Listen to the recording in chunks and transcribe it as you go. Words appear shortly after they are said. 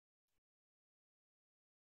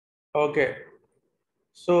Okay,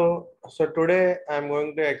 so today I'm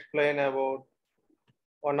going to explain about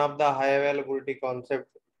one of the high availability concept,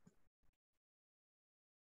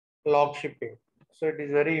 log shipping. So it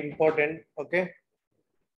is very important. Okay,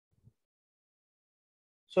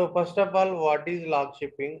 so first of all, what is log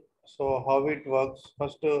shipping? So how it works?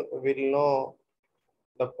 First, we'll know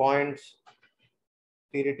the points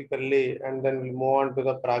theoretically, and then we'll move on to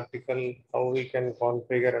the practical, how we can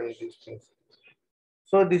configure and these things.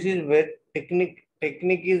 So this is very technique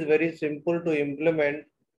is very simple to implement,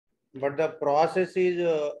 but the process is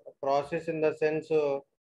process in the sense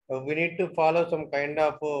we need to follow some kind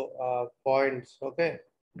of points, okay,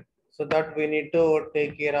 so that we need to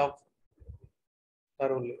take care of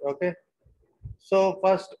thoroughly. Okay, so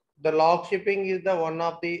first, the log shipping is the one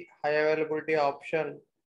of the high availability option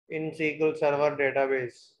in SQL server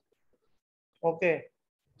database. Okay,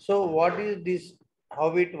 so what is this,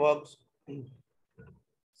 how it works?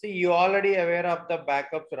 See, you already aware of the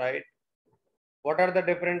backups, right? What are the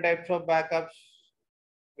different types of backups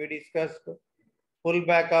we discussed? Full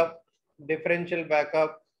backup, differential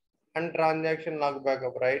backup, and transaction log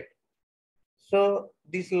backup, right? So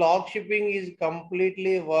this log shipping is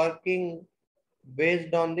completely working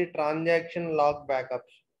based on the transaction log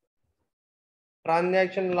backups.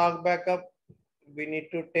 Transaction log backup, we need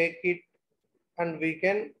to take it and we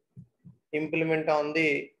can implement on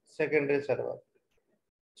the secondary server.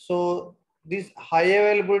 So this high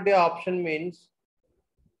availability option means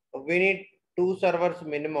we need two servers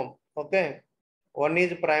minimum. Okay, one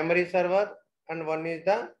is primary server and one is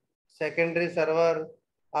the secondary server,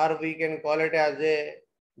 or we can call it as a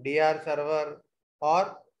DR server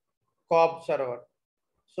or COB server.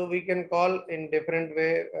 So we can call in different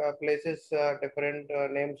way places, different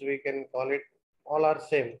names we can call it. All are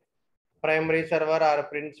same. Primary server or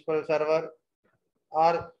principal server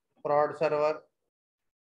or prod server,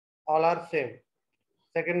 all are same.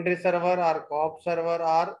 Secondary server or COB server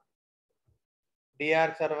or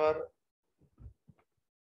DR server,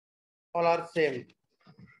 all are same.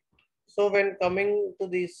 So when coming to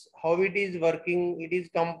this, how it is working, it is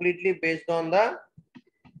completely based on the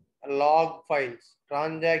log files,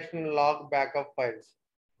 transaction log backup files,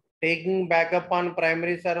 taking backup on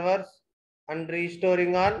primary servers and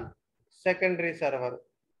restoring on secondary server.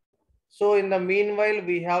 So in the meanwhile,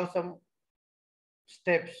 we have some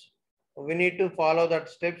steps. We need to follow that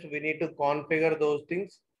steps. We need to configure those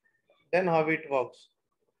things. Then how it works.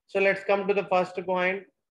 So let's come to the first point.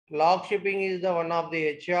 Log shipping is the one of the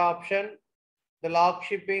HA option. The log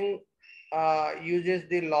shipping uses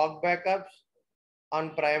the log backups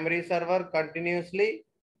on primary server continuously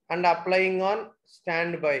and applying on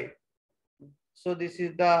standby. So this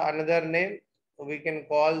is the another name. We can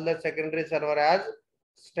call the secondary server as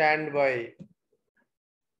standby.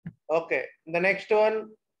 Okay, the next one.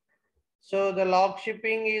 So the log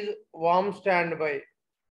shipping is warm standby.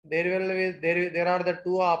 There are the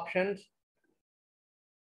two options: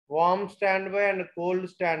 warm standby and cold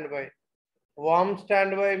standby. Warm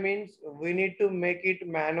standby means we need to make it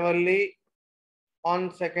manually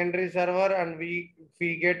on secondary server, and if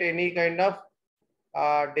we get any kind of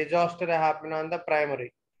disaster happen on the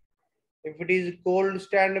primary. If it is cold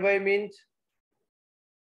standby means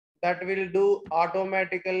that will do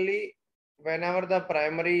automatically whenever the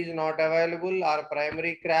primary is not available or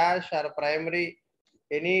primary crash or primary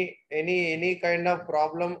any kind of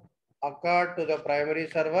problem occurred to the primary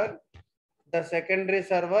server, the secondary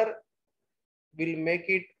server will make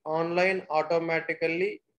it online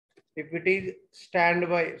automatically if it is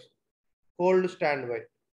standby, cold standby.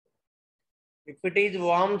 If it is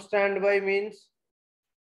warm standby means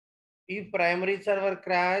if primary server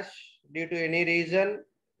crash due to any reason,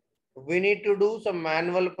 we need to do some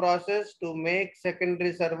manual process to make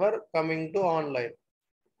secondary server coming to online.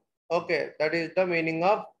 Okay, that is the meaning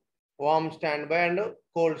of warm standby and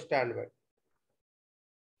cold standby.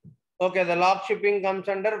 Okay, the log shipping comes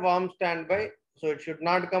under warm standby. So it should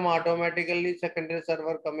not come automatically secondary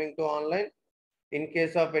server coming to online. In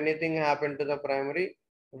case of anything happen to the primary,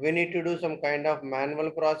 we need to do some kind of manual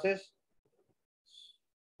process.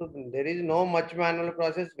 So there is no much manual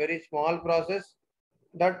process, very small process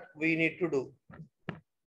that we need to do.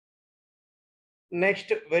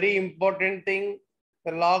 Next, very important thing,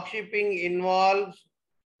 the log shipping involves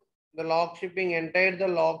the log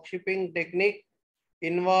shipping technique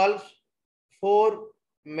involves 4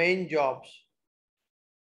 main jobs: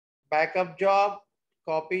 backup job,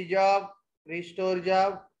 copy job, restore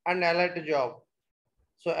job, and alert job.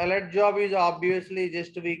 So alert job is obviously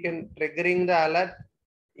just we can triggering the alert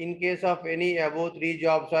in case of any above 3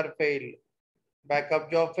 jobs are failed. Backup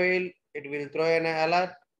job failed, it will throw an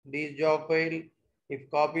alert. This job failed, If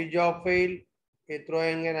copy job fail, you're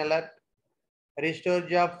throwing an alert. Restore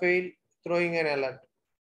job fail, throwing an alert.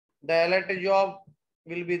 The alert job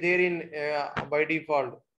will be there in by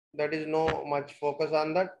default. That is no much focus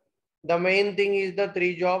on that. The main thing is the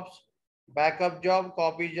three jobs: backup job,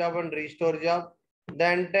 copy job, and restore job.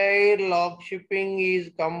 The entire log shipping is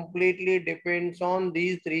completely depends on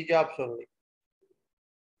these three jobs only.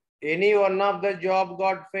 Any one of the job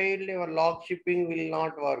got failed, your log shipping will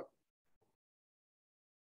not work.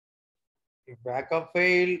 If backup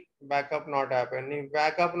failed, backup not happen. If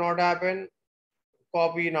backup not happen,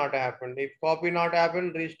 copy not happen. If copy not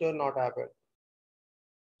happen, restore not happen.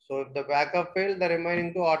 So if the backup fail, the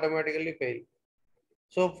remaining two automatically fail.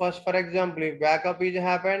 So first, for example, if backup is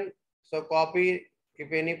happened, so copy,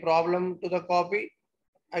 if any problem to the copy,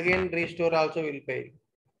 again restore also will fail.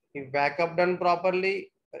 If backup done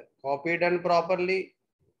properly, copy done properly,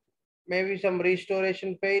 maybe some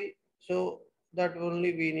restoration fail. So that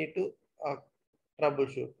only we need to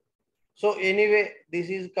troubleshoot. So anyway, this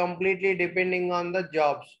is completely depending on the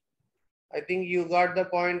jobs. I think you got the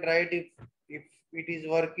point right. If it is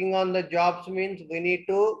working on the jobs means we need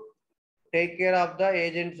to take care of the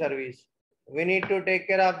agent service. We need to take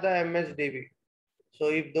care of the MSDB. So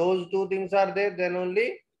if those two things are there, then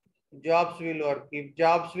only jobs will work. If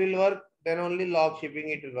jobs will work, then only log shipping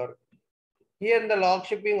it will work. Here in the log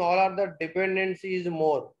shipping, all of the dependency is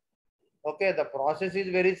more. Okay, the process is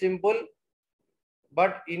very simple,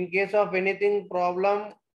 but in case of anything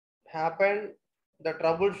problem happen, the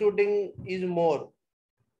troubleshooting is more.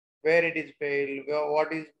 Where it is failed,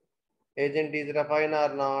 what is agent is refined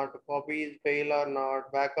or not, copy is fail or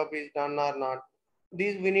not, backup is done or not.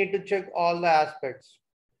 These we need to check all the aspects.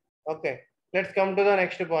 Okay, let's come to the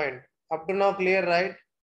next point. Up to now clear, right?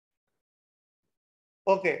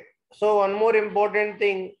 Okay, so one more important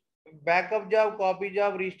thing, backup job, copy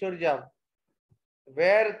job, restore job,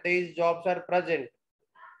 where these jobs are present.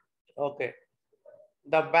 Okay,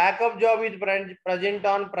 the backup job is present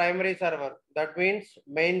on primary server. That means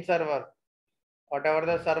main server. Whatever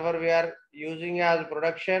the server we are using as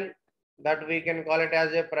production, that we can call it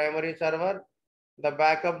as a primary server. The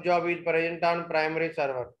backup job is present on primary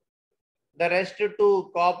server. The rest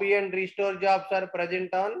two copy and restore jobs are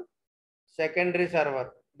present on secondary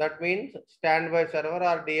server. That means standby server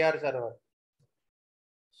or DR server.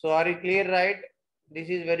 So are you clear, right? This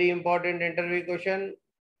is very important interview question.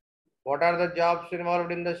 What are the jobs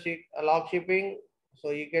involved in the log shipping? So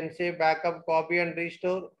you can say backup, copy and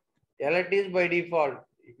restore. Alert is by default.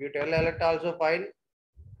 If you tell alert also fine.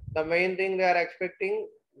 The main thing they are expecting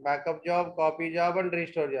backup job, copy job and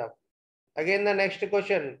restore job. Again the next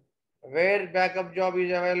question, where backup job is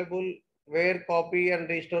available, where copy and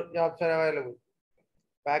restore jobs are available.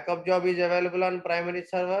 Backup job is available on primary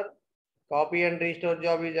server, copy and restore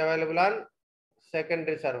job is available on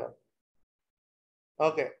secondary server.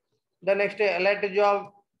 Okay. The next alert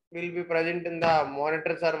job will be present in the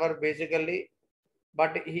monitor server basically.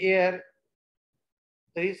 But here,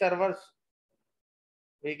 three servers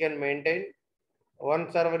we can maintain.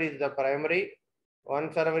 One server is the primary,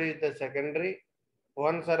 one server is the secondary,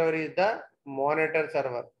 one server is the monitor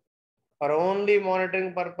server. For only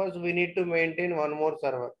monitoring purpose, we need to maintain one more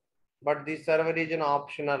server. But this server is an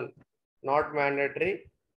optional, not mandatory.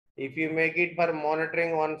 If you make it for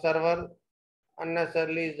monitoring one server,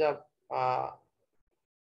 unnecessarily is a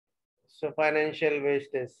so financial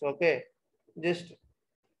wastage. Okay, just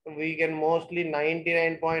we can mostly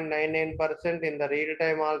 99.99% in the real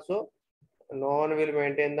time also. No one will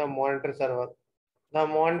maintain the monitor server. The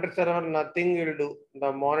monitor server nothing will do.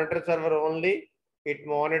 The monitor server only it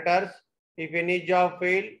monitors. If any job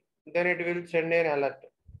fail, then it will send an alert.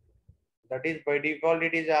 That is by default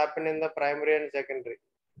it is happen in the primary and secondary.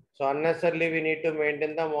 So unnecessarily we need to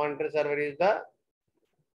maintain the monitor server is the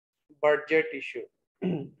budget issue.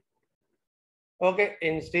 Okay,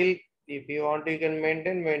 in still if you want you can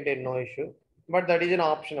maintain no issue. But that is an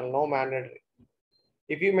optional, no mandatory.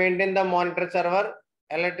 If you maintain the monitor server,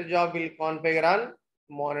 alert job will configure on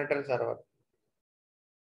monitor server.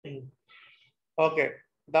 Okay,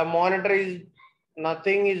 the monitor is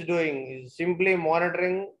nothing is doing, is simply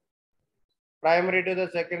monitoring primary to the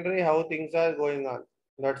secondary how things are going on.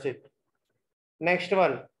 That's it. Next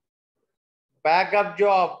one, backup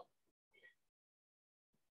job.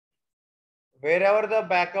 Wherever the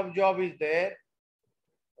backup job is there,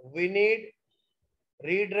 we need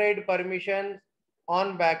read-write permissions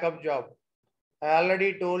on backup job. I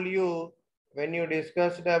already told you when you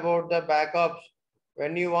discussed about the backups,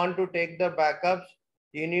 when you want to take the backups,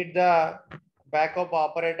 you need the backup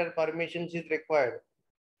operator permissions is required.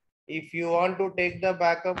 If you want to take the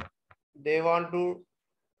backup, they want to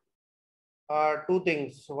two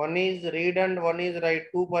things. One is read and one is write.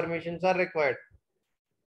 Two permissions are required.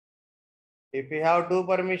 If you have two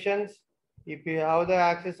permissions, if you have the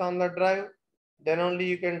access on the drive, then only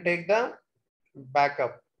you can take the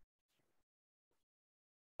backup.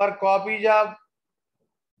 For copy job,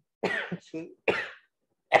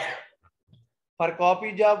 for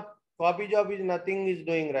copy job is nothing is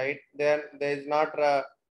doing, right? There is not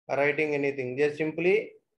writing anything. Just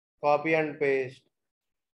simply copy and paste.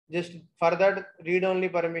 Just for that, read only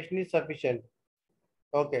permission is sufficient.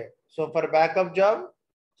 Okay. So for backup job,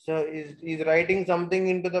 so is writing something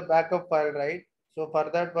into the backup file, right? So for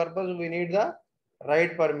that purpose, we need the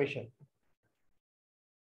write permission.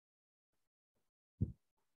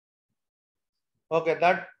 Okay,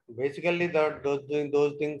 that basically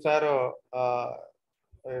those things are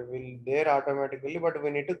will there automatically, but we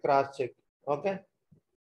need to cross check. Okay.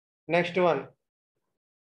 Next one,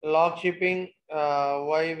 log shipping.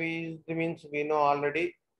 Why means we know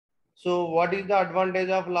already. So what is the advantage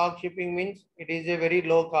of log shipping means? It is a very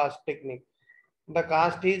low cost technique. The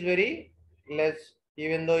cost is very less,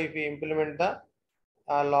 even though if you implement the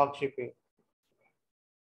log shipping.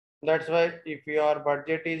 That's why if your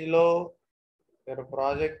budget is low, your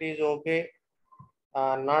project is okay,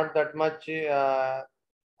 not that much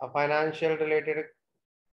financial related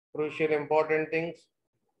crucial important things,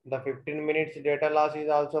 the 15 minutes data loss is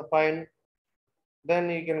also fine, then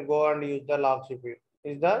you can go and use the log shipping.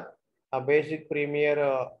 Is the basic premier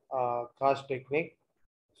cost technique.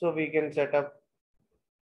 So we can set up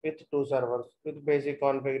with two servers with basic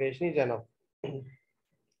configuration is enough.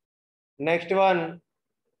 Next one.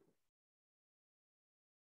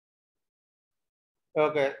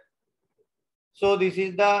 Okay. So this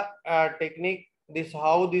is the technique. This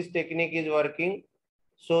how this technique is working.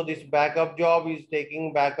 So this backup job is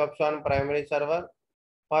taking backups on primary server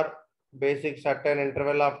for basic certain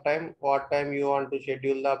interval of time. What time you want to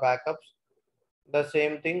schedule the backups. The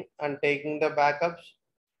same thing and taking the backups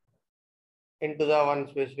into the one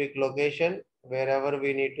specific location wherever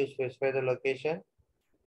we need to specify the location.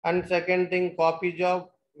 And second thing, copy job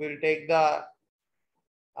will take the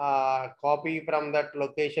copy from that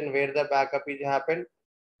location where the backup is happened,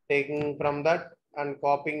 taking from that and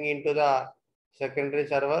copying into the secondary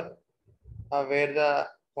server where the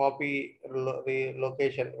copy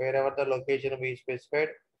location, wherever the location we specified,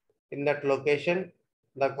 in that location,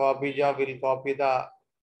 the copy job will copy the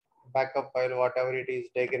backup file, whatever it is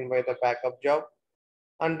taken by the backup job,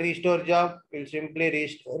 and restore job will simply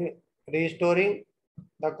restoring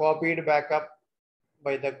the copied backup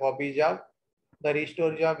by the copy job. The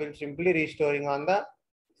restore job will simply restoring on the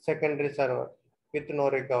secondary server with no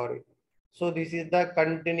recovery. So this is the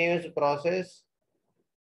continuous process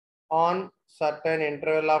on certain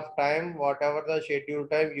interval of time, whatever the schedule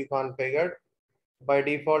time you configured. By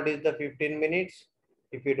default is the 15 minutes.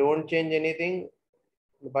 If you don't change anything,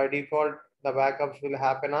 by default, the backups will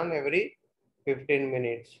happen on every 15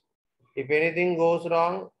 minutes. If anything goes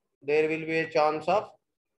wrong, there will be a chance of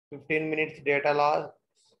 15 minutes data loss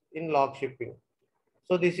in log shipping.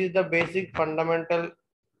 So this is the basic fundamental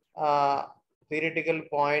theoretical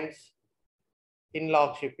points in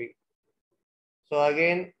log shipping. So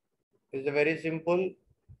again, it's very simple.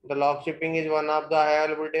 The log shipping is one of the high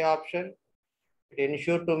availability option. It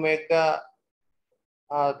ensures to make the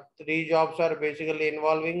three jobs are basically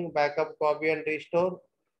involving backup, copy, and restore.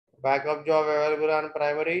 Backup job available on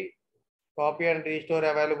primary, copy and restore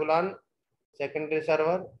available on secondary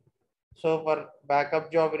server. So for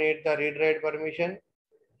backup job, we need the read write permission.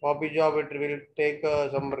 Copy job, it will take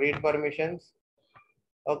some read permissions.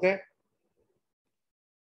 Okay.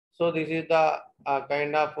 So this is the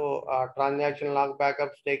kind of transaction log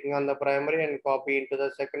backups taking on the primary and copy into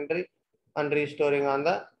the secondary and restoring on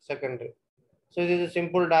the secondary. So this is a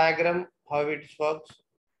simple diagram how it works.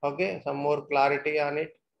 Okay, some more clarity on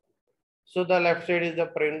it. So the left side is the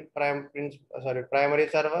primary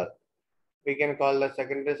server. We can call the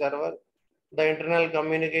secondary server. The internal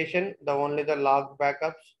communication, the only the log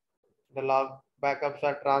backups. The log backups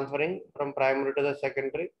are transferring from primary to the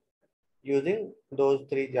secondary using those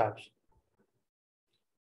three jobs.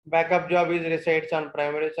 Backup job is resides on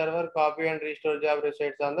primary server. Copy and restore job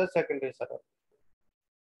resides on the secondary server.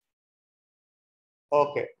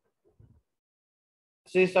 Okay.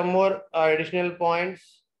 See some more additional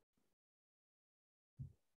points.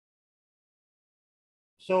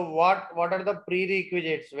 So what are the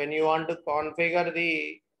prerequisites when you want to configure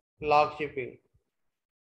the log shipping?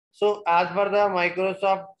 So as per the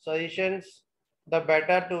Microsoft suggestions, the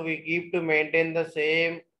better to we keep to maintain the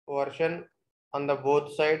same version on the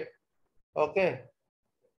both side. Okay.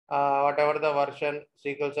 whatever the version,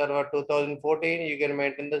 SQL Server 2014, you can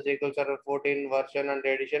maintain the SQL Server 14 version and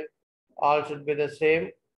edition. All should be the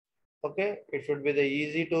same. Okay, it should be the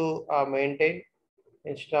easy to maintain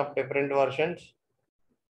instead of different versions.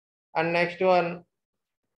 And next one,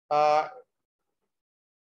 uh,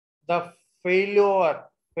 the failover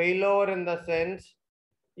in the sense,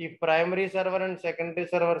 if primary server and secondary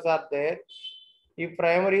servers are there, if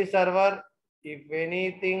primary server, if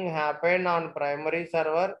anything happened on primary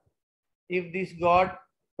server, if this got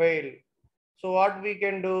failed, so what we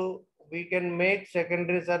can do, we can make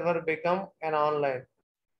secondary server become an online.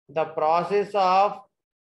 The process of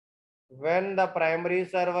when the primary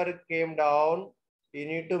server came down, you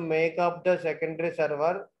need to make up the secondary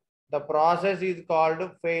server. The process is called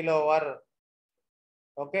failover.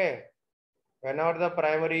 Okay. Whenever the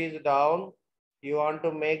primary is down, you want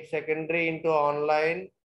to make secondary into online.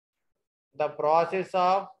 The process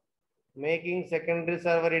of making secondary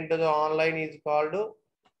server into the online is called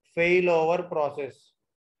failover process.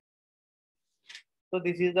 So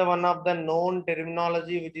this is the one of the known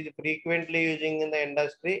terminology which is frequently using in the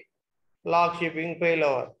industry. Log shipping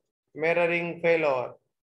failover, mirroring failover,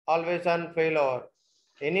 always on failover.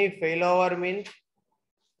 Any failover means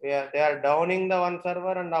they are downing the one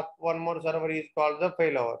server and up one more server is called the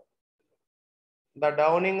failover. The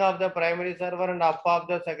downing of the primary server and up of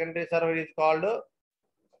the secondary server is called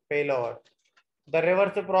failover. The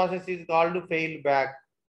reverse process is called failback.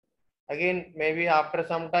 Again, maybe after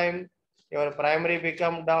some time, your primary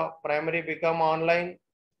become online.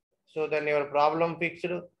 So then your problem fixed.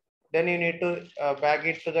 Then you need to back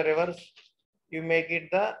it to the reverse. You make it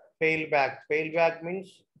the failback. Failback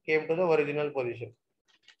means came to the original position.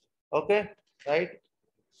 Okay, right?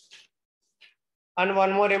 And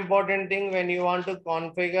one more important thing, when you want to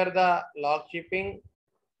configure the log shipping,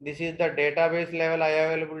 this is the database level high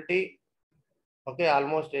availability. Okay,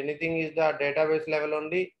 almost anything is the database level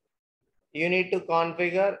only. You need to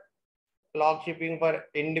configure log shipping for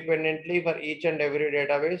independently for each and every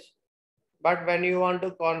database. But when you want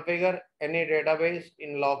to configure any database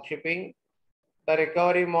in log shipping, the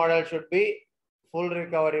recovery model should be full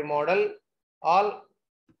recovery model or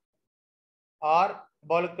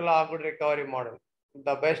bulk logged recovery model.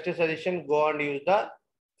 The best suggestion, go and use the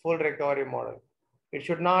full recovery model. It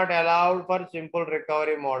should not allow for simple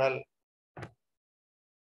recovery model.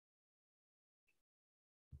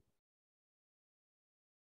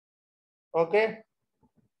 Okay,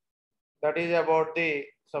 that is about the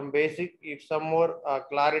some basic. If some more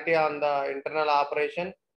clarity on the internal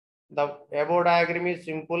operation, the above diagram is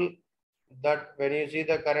simple. That when you see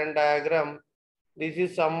the current diagram, this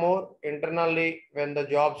is some more internally when the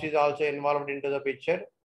jobs is also involved into the picture.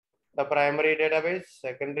 The primary database,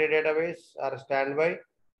 secondary database are standby.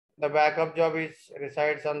 The backup job is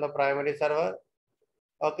resides on the primary server.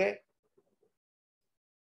 Okay.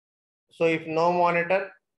 So if no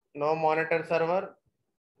monitor server,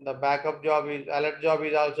 the backup job is alert job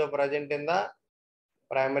is also present in the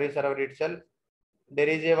primary server itself. There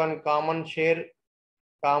is a one common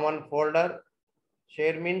common folder.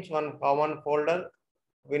 Share means one common folder.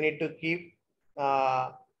 We need to keep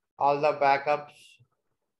all the backups.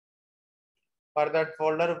 For that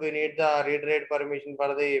folder, we need the read-write permission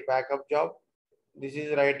for the backup job. This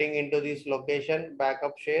is writing into this location,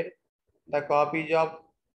 backup share. The copy job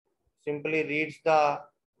simply reads the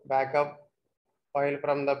backup file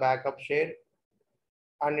from the backup share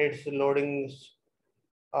and it's loading,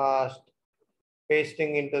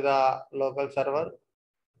 pasting into the local server.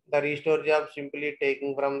 The restore job simply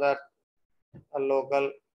taking from the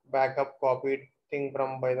local backup copied thing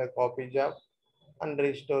from by the copy job, and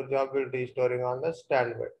restore job will restoring on the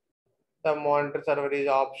standby. The monitor server is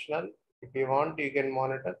optional. If you want, you can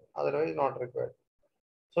monitor, otherwise not required.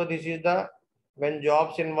 So this is the when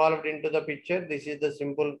jobs involved into the picture, this is the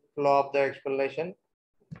simple flow of the explanation.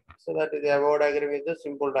 So that is the above diagram is the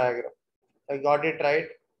simple diagram. I got it right.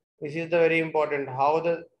 This is the very important.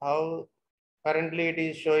 How currently it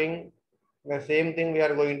is showing the same thing we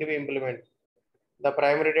are going to be implement. The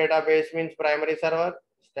primary database means primary server.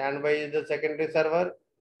 Standby is the secondary server.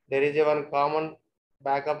 There is a one common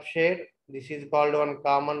backup share. This is called one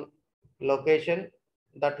common location.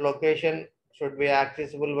 That location should be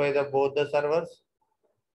accessible by the both the servers.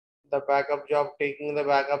 The backup job taking the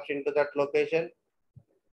backups into that location,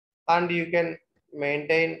 and you can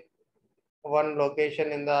maintain one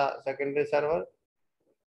location in the secondary server.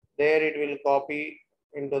 There it will copy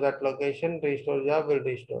into that location. Restore job will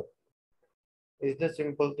restore. Is the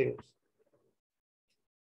simple things.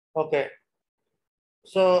 Okay.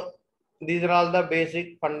 So these are all the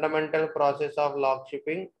basic fundamental process of log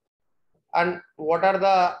shipping. And what are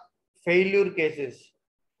the failure cases?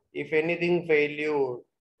 if anything failure,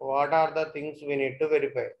 what are the things we need to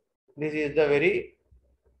verify? This is the very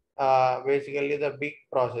basically the big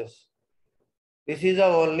process. This is the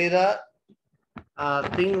only the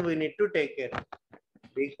thing we need to take care.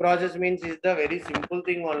 Big process means is the very simple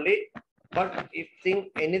thing only. But if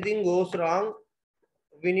anything goes wrong,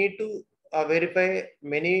 we need to verify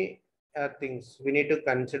many things. We need to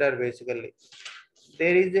consider basically.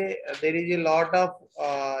 There is a lot of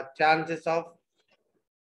chances of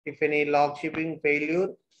if any log shipping failure.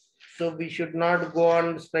 So we should not go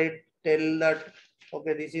on straight tell that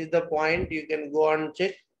okay, this is the point. You can go and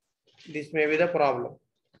check. This may be the problem.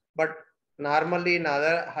 But normally in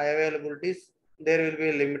other high availabilities, there will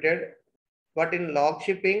be limited. But in log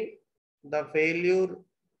shipping, the failure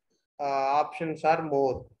options are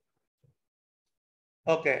more.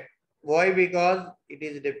 Okay. Why? Because it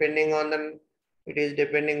is depending on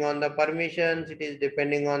the permissions, it is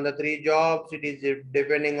depending on the three jobs, it is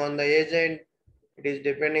depending on the agent, it is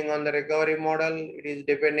depending on the recovery model, it is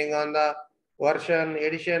depending on the version,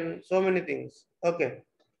 edition, so many things. Okay.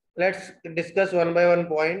 Let's discuss one by one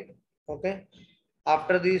point. Okay.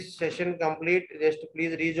 After this session complete, just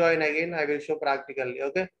please rejoin again. I will show practically.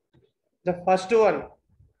 Okay. The first one,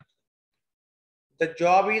 the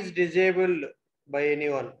job is disabled by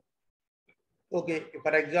anyone. Okay.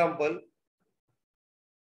 For example,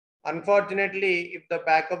 unfortunately, if the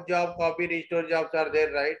backup job, copy, restore jobs are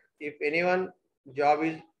there, right? If anyone job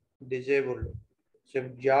is disabled, so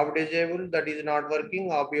if job disabled, that is not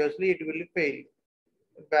working, obviously it will fail.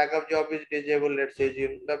 Backup job is disabled, let's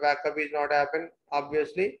assume the backup is not happen,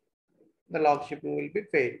 obviously the log shipping will be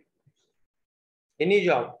failed. Any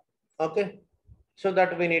job, okay? So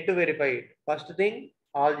that we need to verify it. First thing,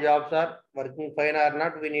 all jobs are working fine or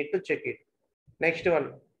not, we need to check it. Next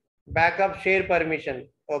one, backup share permission.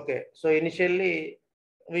 Okay, so initially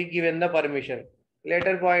we given the permission.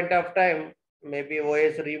 Later point of time, maybe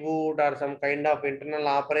OS reboot or some kind of internal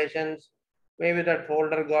operations, maybe that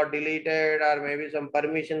folder got deleted or maybe some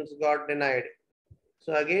permissions got denied.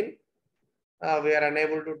 So again, we are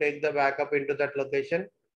unable to take the backup into that location.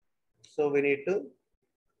 So we need to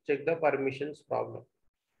check the permissions problem.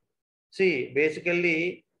 See,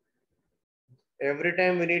 basically, every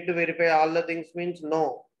time we need to verify all the things means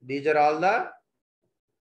no. These are all the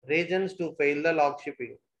reasons to fail the log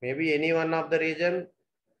shipping. Maybe any one of the reason,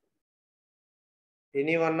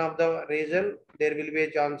 there will be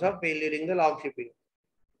a chance of failure in the log shipping.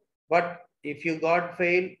 But if you got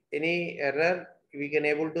failed, any error, we can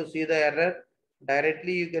able to see the error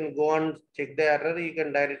directly. You can go and check the error. You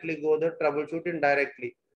can directly go the troubleshooting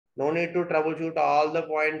directly. No need to troubleshoot all the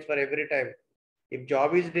points for every time. If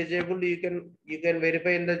job is disabled, you can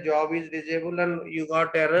verify in the job is disabled and you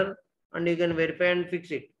got error and you can verify and fix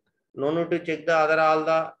it. No need to check the other all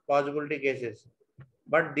the possibility cases.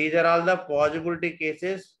 But these are all the possibility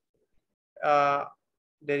cases. There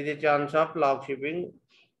is a chance of log shipping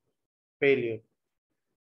failure.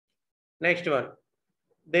 Next one,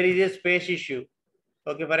 there is a space issue.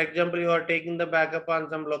 Okay, for example, you are taking the backup on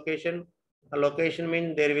some location. A location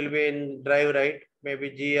means there will be in drive, right?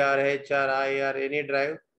 Maybe G or H or I or any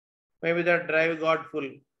drive. Maybe that drive got full,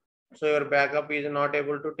 so your backup is not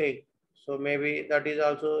able to take. So maybe that is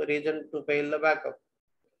also a reason to fail the backup.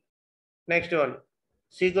 Next one,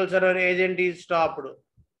 SQL Server agent is stopped.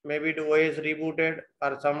 Maybe the OS rebooted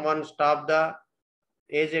or someone stopped the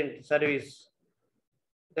agent service.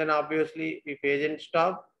 Then obviously if agent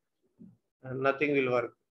stop, nothing will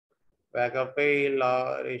work. Backup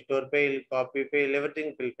fail, restore fail, copy fail,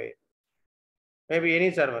 everything will fail. Maybe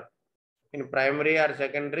any server in primary or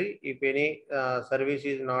secondary, if any service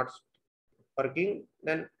is not working,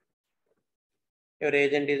 then your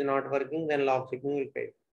agent is not working, then log shipping will fail.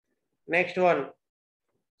 Next one,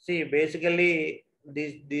 see, basically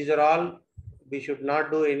these are all, we should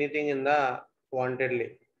not do anything in the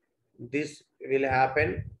wantedly. This will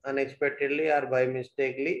happen unexpectedly or by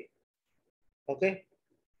mistakenly. Okay.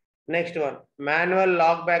 Next one, manual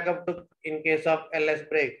log backup to in case of LS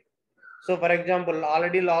break. So for example,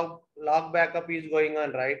 already log backup is going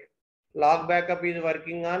on, right? Log backup is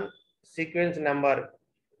working on sequence number,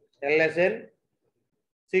 LSN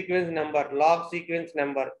sequence number, log sequence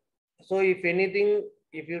number. So if anything,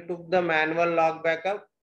 if you took the manual log backup,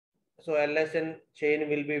 so LSN chain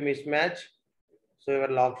will be mismatched. So your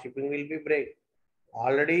log shipping will be break.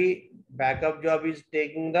 Already backup job is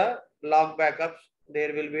taking the log backups.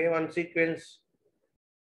 There will be one sequence,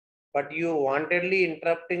 but you wantedly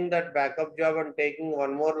interrupting that backup job and taking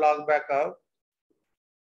one more log backup.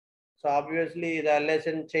 So obviously the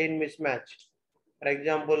LSN chain mismatch. For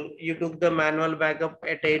example, you took the manual backup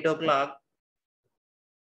at 8 o'clock.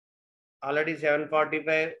 already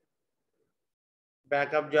 7:45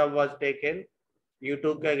 backup job was taken. You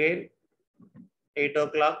took again 8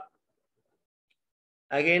 o'clock.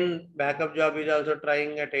 Again, backup job is also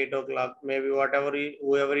trying at 8 o'clock. Maybe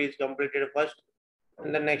whoever is completed first,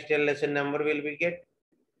 and the next lesson number will be get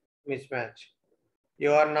mismatch.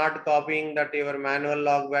 You are not copying that your manual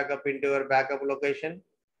log backup into your backup location.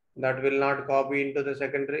 That will not copy into the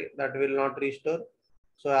secondary. That will not restore.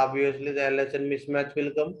 So obviously the LSN mismatch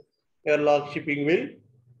will come. Your log shipping will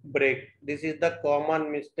break. This is the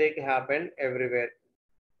common mistake happened everywhere.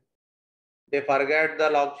 They forget the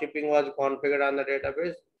log shipping was configured on the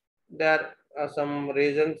database. There are some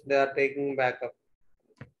reasons they are taking backup.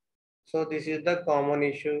 So this is the common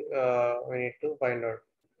issue we need to find out.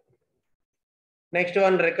 Next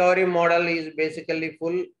one, recovery model is basically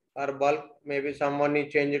full or bulk. Maybe someone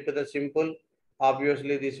is change it to the simple.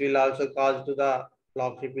 Obviously, this will also cause to the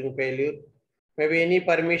log shipping failure. Maybe any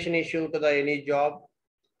permission issue to the any job.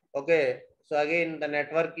 Okay. So again, the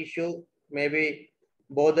network issue, maybe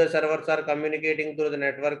both the servers are communicating through the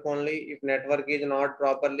network only. If network is not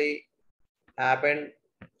properly happened,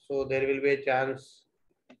 so there will be a chance.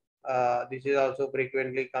 This is also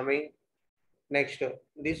frequently coming. Next,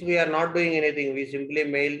 this we are not doing anything. We simply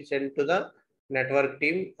mail send to the network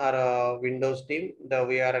team or Windows team.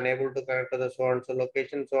 We are unable to connect to the so and so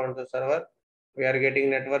location, so and so server. We are getting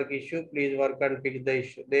network issue. Please work and fix the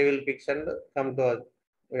issue. They will fix and come to us.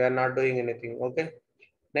 We are not doing anything. Okay.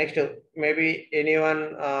 Next, maybe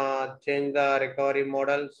anyone change the recovery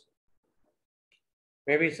models.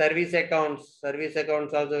 Maybe service accounts. Service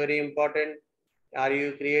accounts also very important. Are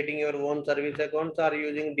you creating your own service accounts or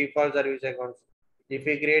using default service accounts? If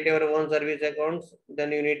you create your own service accounts,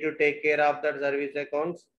 then you need to take care of that service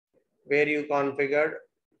accounts where you configured.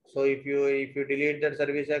 So if you delete that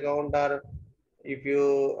service account or if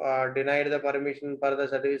you denied the permission for the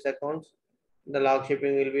service accounts, the log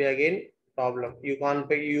shipping will be again problem. You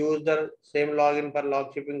use the same login for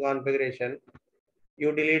log shipping configuration.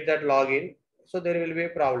 You delete that login, so there will be a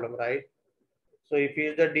problem, right? So if you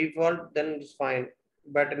use the default, then it's fine.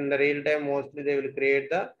 But in the real time, mostly they will create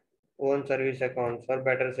the own service accounts for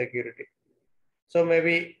better security. So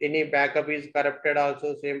maybe any backup is corrupted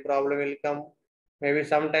also, same problem will come. Maybe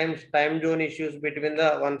sometimes time zone issues between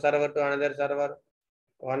the one server to another server.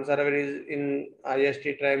 One server is in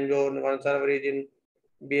IST time zone, one server is in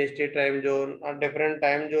BST time zone, or different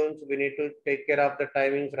time zones. We need to take care of the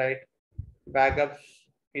timings, right? Backups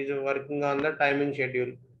is working on the timing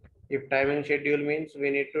schedule. If timing schedule means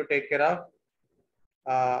we need to take care of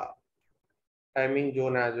uh, timing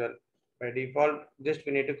zone as well. By default, just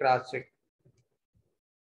we need to cross check.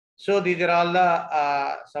 So these are all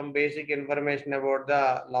the some basic information about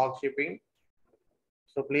the log shipping.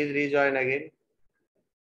 So please rejoin again.